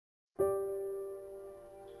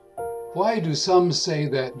Why do some say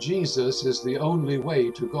that Jesus is the only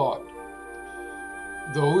way to God?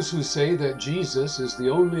 Those who say that Jesus is the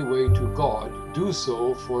only way to God do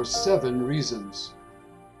so for 7 reasons.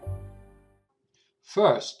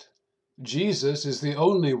 First, Jesus is the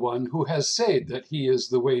only one who has said that he is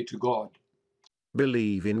the way to God.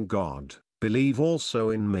 Believe in God, believe also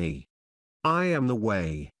in me. I am the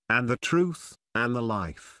way, and the truth, and the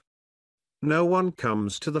life. No one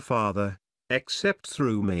comes to the Father, except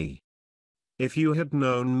through me. If you had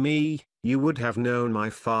known me, you would have known my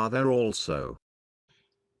Father also.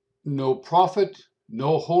 No prophet,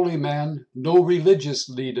 no holy man, no religious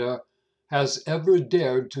leader has ever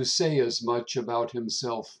dared to say as much about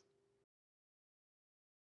himself.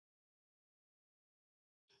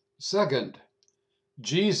 Second,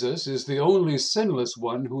 Jesus is the only sinless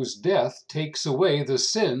one whose death takes away the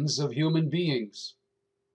sins of human beings.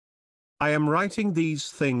 I am writing these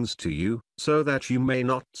things to you, so that you may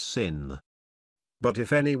not sin. But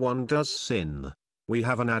if anyone does sin, we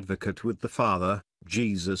have an advocate with the Father,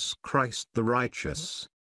 Jesus Christ the righteous.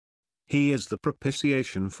 He is the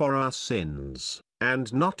propitiation for our sins,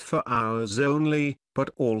 and not for ours only,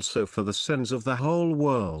 but also for the sins of the whole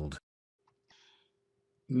world.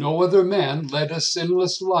 No other man led a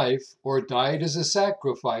sinless life or died as a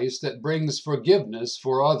sacrifice that brings forgiveness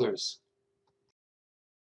for others.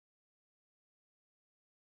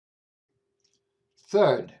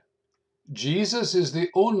 Third, Jesus is the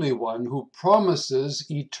only one who promises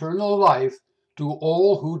eternal life to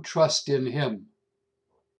all who trust in him.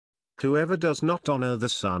 Whoever does not honor the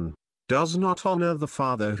Son, does not honor the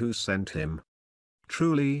Father who sent him.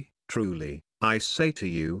 Truly, truly, I say to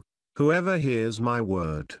you, whoever hears my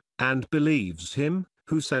word, and believes him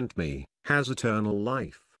who sent me, has eternal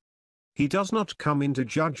life. He does not come into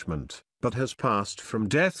judgment, but has passed from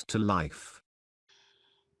death to life.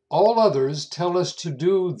 All others tell us to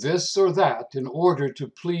do this or that in order to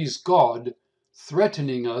please God,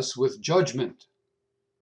 threatening us with judgment.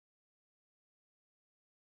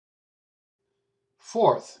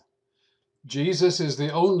 Fourth, Jesus is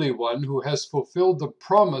the only one who has fulfilled the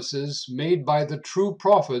promises made by the true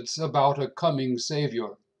prophets about a coming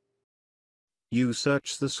Saviour. You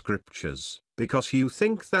search the scriptures, because you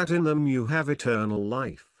think that in them you have eternal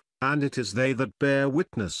life, and it is they that bear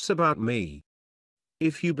witness about me.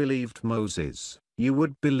 If you believed Moses, you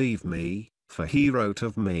would believe me, for he wrote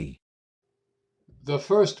of me. The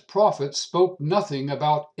first prophets spoke nothing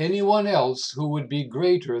about anyone else who would be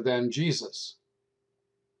greater than Jesus.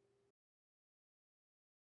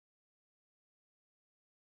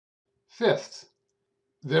 Fifth,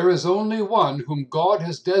 there is only one whom God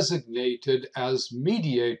has designated as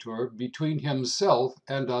mediator between himself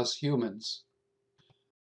and us humans.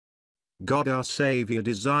 God our Saviour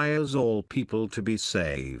desires all people to be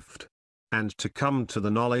saved, and to come to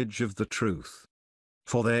the knowledge of the truth.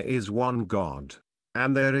 For there is one God,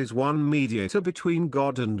 and there is one mediator between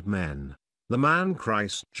God and men, the man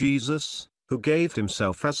Christ Jesus, who gave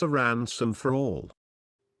himself as a ransom for all.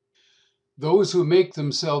 Those who make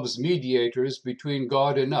themselves mediators between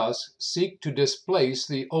God and us seek to displace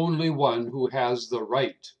the only one who has the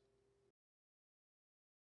right.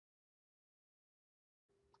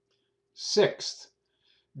 Sixth,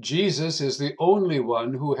 Jesus is the only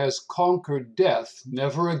one who has conquered death,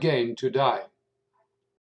 never again to die.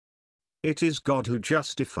 It is God who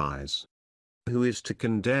justifies. Who is to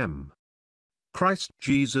condemn? Christ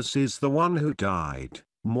Jesus is the one who died,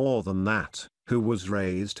 more than that, who was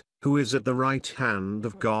raised, who is at the right hand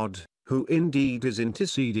of God, who indeed is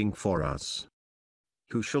interceding for us.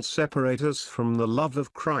 Who shall separate us from the love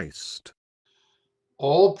of Christ?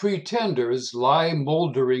 All pretenders lie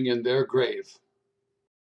moldering in their grave.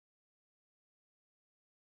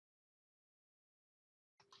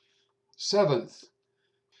 Seventh,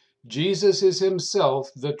 Jesus is himself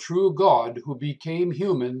the true God who became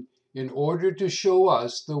human in order to show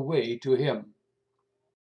us the way to him.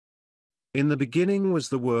 In the beginning was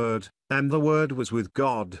the Word, and the Word was with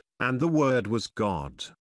God, and the Word was God.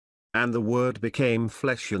 And the Word became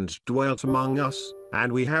flesh and dwelt among us,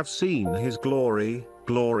 and we have seen his glory,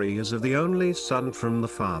 glory as of the only Son from the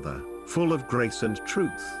Father, full of grace and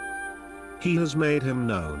truth. He has made him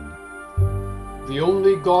known. The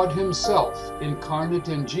only God himself, incarnate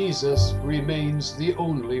in Jesus, remains the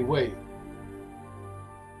only way.